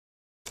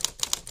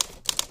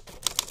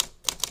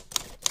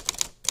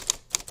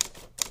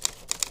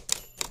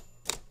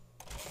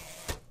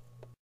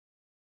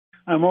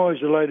I'm always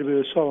delighted to be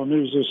with Saul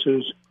News. This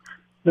has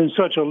been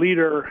such a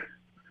leader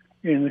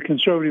in the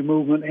conservative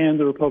movement and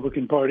the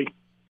Republican Party.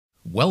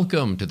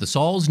 Welcome to the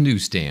Saul's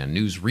Newsstand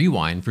News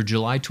Rewind for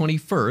July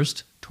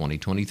 21st,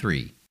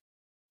 2023.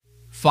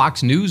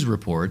 Fox News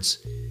reports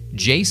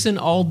Jason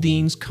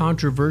Aldean's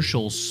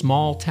controversial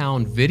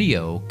small-town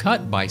video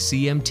cut by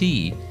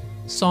CMT,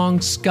 song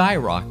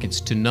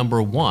skyrockets to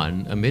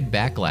 #1 amid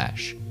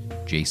backlash.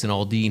 Jason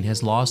Aldean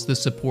has lost the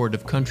support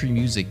of country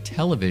music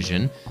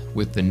television,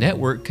 with the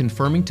network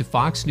confirming to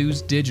Fox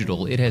News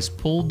Digital it has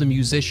pulled the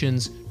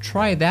musician's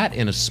 "Try That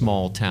in a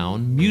Small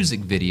Town" music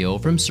video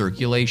from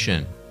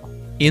circulation.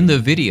 In the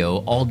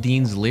video,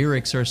 Aldean's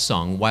lyrics are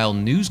sung while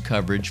news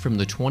coverage from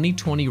the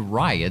 2020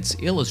 riots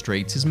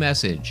illustrates his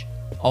message.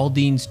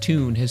 Aldean's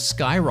tune has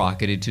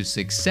skyrocketed to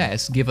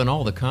success given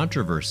all the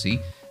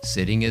controversy,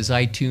 sitting as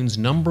iTunes'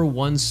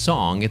 #1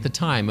 song at the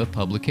time of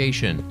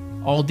publication.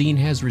 Aldean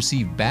has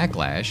received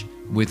backlash,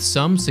 with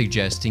some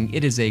suggesting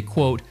it is a,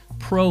 quote,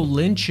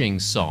 pro-lynching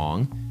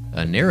song,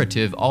 a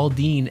narrative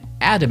Aldean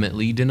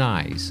adamantly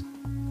denies.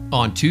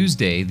 On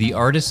Tuesday, the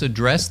artist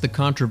addressed the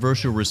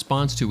controversial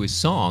response to his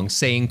song,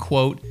 saying,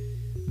 quote,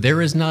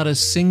 "There is not a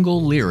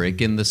single lyric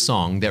in the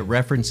song that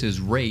references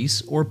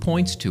race or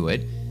points to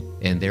it,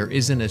 and there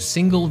isn't a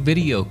single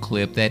video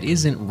clip that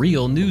isn't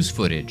real news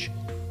footage.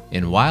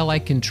 And while I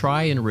can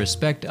try and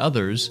respect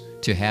others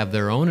to have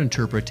their own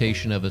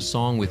interpretation of a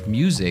song with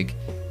music,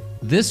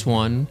 this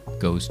one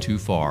goes too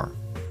far."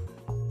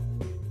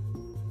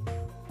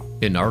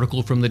 An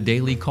article from the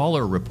Daily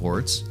Caller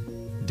reports,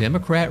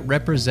 Democrat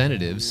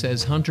representative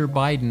says Hunter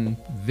Biden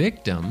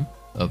victim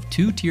of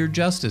two-tier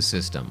justice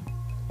system.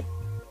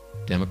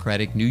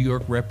 Democratic New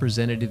York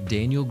Representative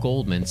Daniel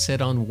Goldman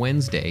said on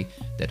Wednesday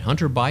that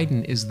Hunter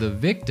Biden is the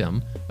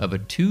victim of a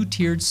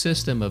two-tiered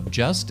system of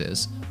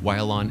justice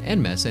while on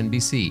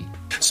MSNBC.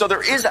 So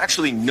there is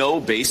actually no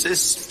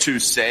basis to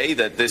say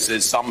that this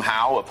is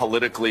somehow a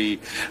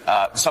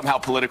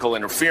political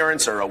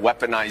interference or a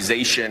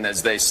weaponization,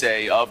 as they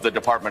say, of the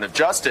Department of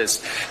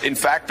Justice. In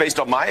fact, based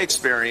on my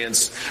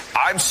experience,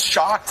 I'm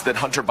shocked that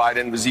Hunter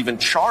Biden was even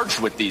charged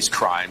with these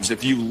crimes.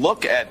 If you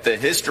look at the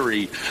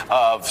history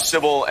of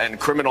civil and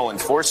criminal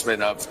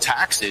enforcement of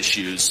tax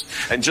issues,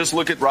 and just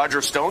look at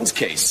Roger Stone's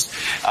case,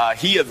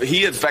 he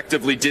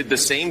effectively did the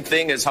same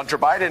thing as Hunter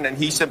Biden, and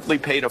he simply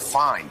paid a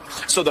fine.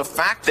 So the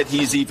fact that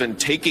he's even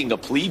taking a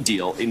plea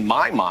deal, in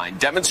my mind,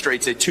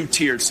 demonstrates a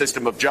two-tiered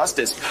system of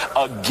justice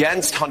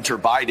against Hunter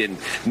Biden,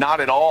 not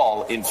at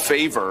all in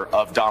favor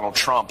of Donald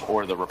Trump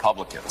or the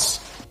Republicans.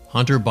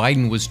 Hunter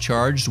Biden was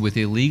charged with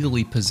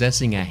illegally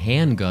possessing a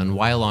handgun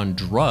while on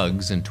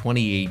drugs in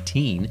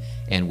 2018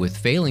 and with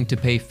failing to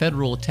pay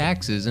federal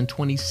taxes in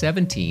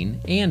 2017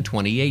 and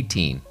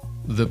 2018.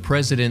 The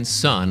president's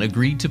son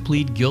agreed to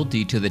plead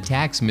guilty to the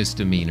tax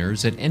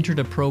misdemeanors and entered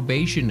a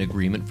probation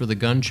agreement for the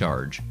gun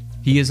charge.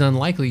 He is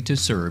unlikely to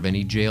serve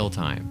any jail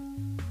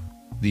time.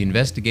 The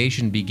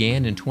investigation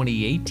began in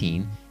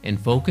 2018 and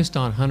focused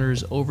on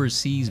Hunter's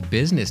overseas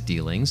business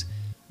dealings,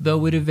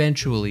 though it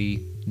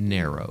eventually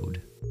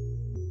narrowed.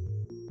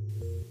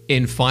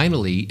 And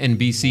finally,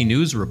 NBC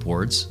News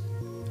reports,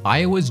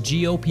 Iowa's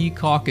GOP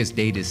caucus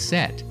date is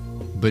set,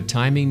 but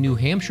timing New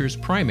Hampshire's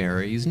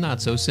primary is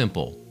not so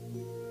simple.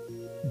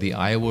 The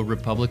Iowa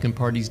Republican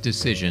Party's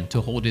decision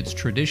to hold its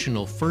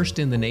traditional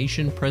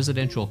first-in-the-nation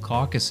presidential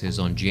caucuses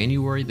on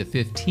January the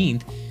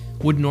 15th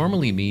would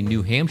normally mean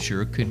New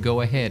Hampshire could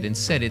go ahead and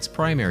set its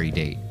primary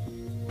date.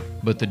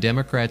 But the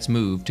Democrats'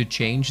 move to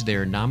change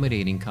their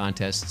nominating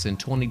contests in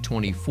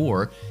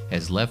 2024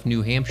 has left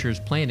New Hampshire's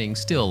planning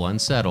still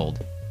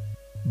unsettled.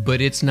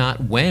 But it's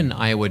not when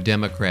Iowa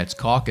Democrats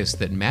caucus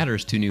that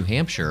matters to New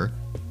Hampshire,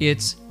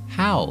 it's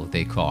how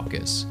they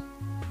caucus.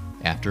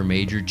 After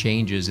major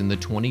changes in the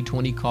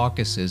 2020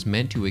 caucuses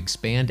meant to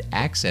expand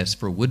access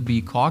for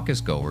would-be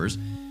caucus goers,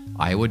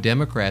 Iowa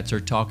Democrats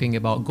are talking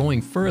about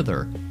going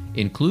further,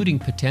 including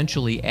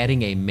potentially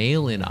adding a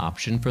mail-in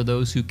option for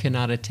those who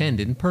cannot attend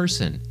in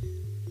person.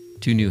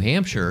 To New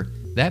Hampshire,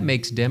 that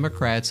makes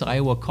Democrats'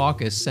 Iowa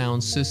caucus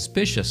sound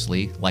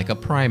suspiciously like a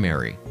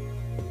primary.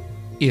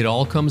 It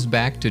all comes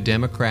back to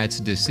Democrats'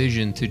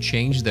 decision to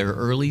change their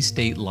early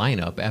state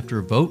lineup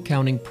after vote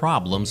counting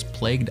problems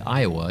plagued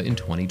Iowa in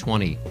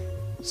 2020.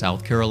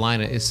 South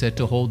Carolina is set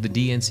to hold the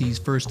DNC's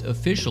first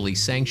officially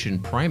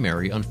sanctioned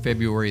primary on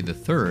February the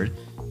 3rd,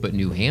 but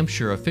New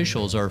Hampshire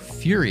officials are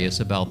furious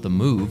about the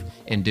move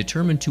and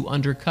determined to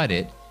undercut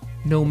it,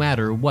 no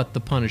matter what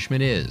the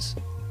punishment is.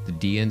 The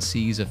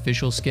DNC's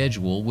official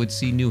schedule would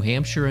see New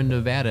Hampshire and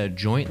Nevada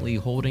jointly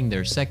holding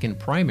their second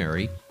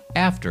primary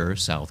after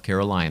South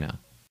Carolina.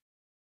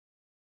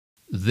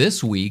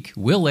 This week,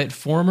 we'll let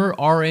former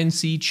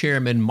RNC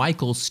Chairman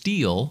Michael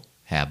Steele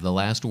have the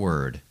last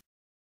word.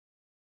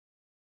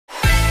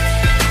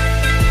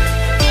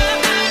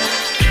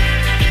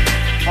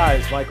 Hi,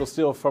 it's Michael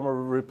Steele, former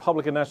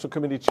Republican National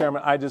Committee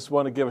Chairman. I just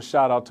want to give a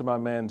shout out to my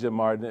man, Jim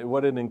Martin.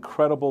 What an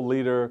incredible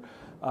leader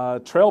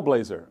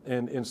trailblazer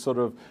in sort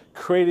of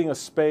creating a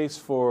space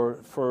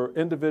for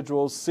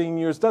individuals,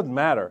 seniors, doesn't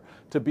matter,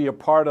 to be a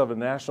part of a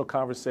national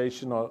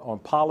conversation on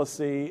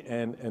policy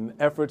and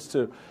efforts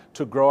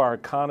to grow our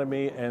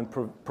economy and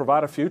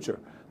provide a future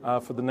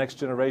for the next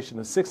generation.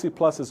 And 60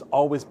 Plus has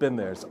always been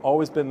there. It's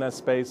always been that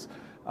space.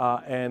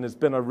 And it's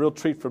been a real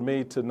treat for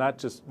me to not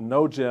just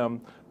know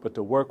Jim, but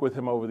to work with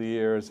him over the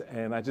years.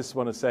 And I just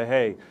want to say,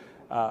 hey,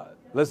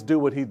 let's do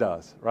what he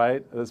does,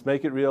 right? Let's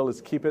make it real.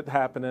 Let's keep it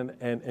happening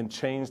and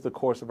change the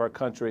course of our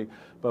country.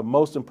 But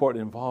most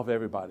important, involve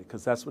everybody,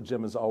 because that's what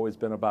Jim has always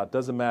been about.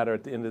 Doesn't matter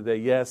at the end of the day.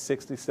 Yes,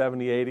 60,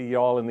 70, 80,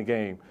 you're all in the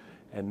game.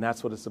 And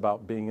that's what it's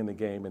about, being in the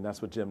game. And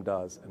that's what Jim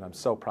does. And I'm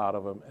so proud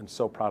of him and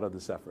so proud of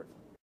this effort.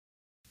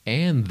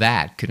 And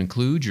that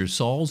concludes your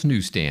Saul's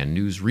Newsstand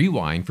News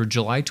Rewind for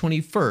July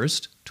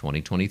 21st,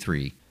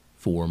 2023.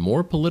 For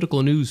more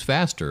political news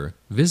faster,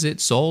 visit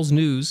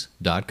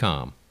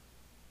saulsnews.com.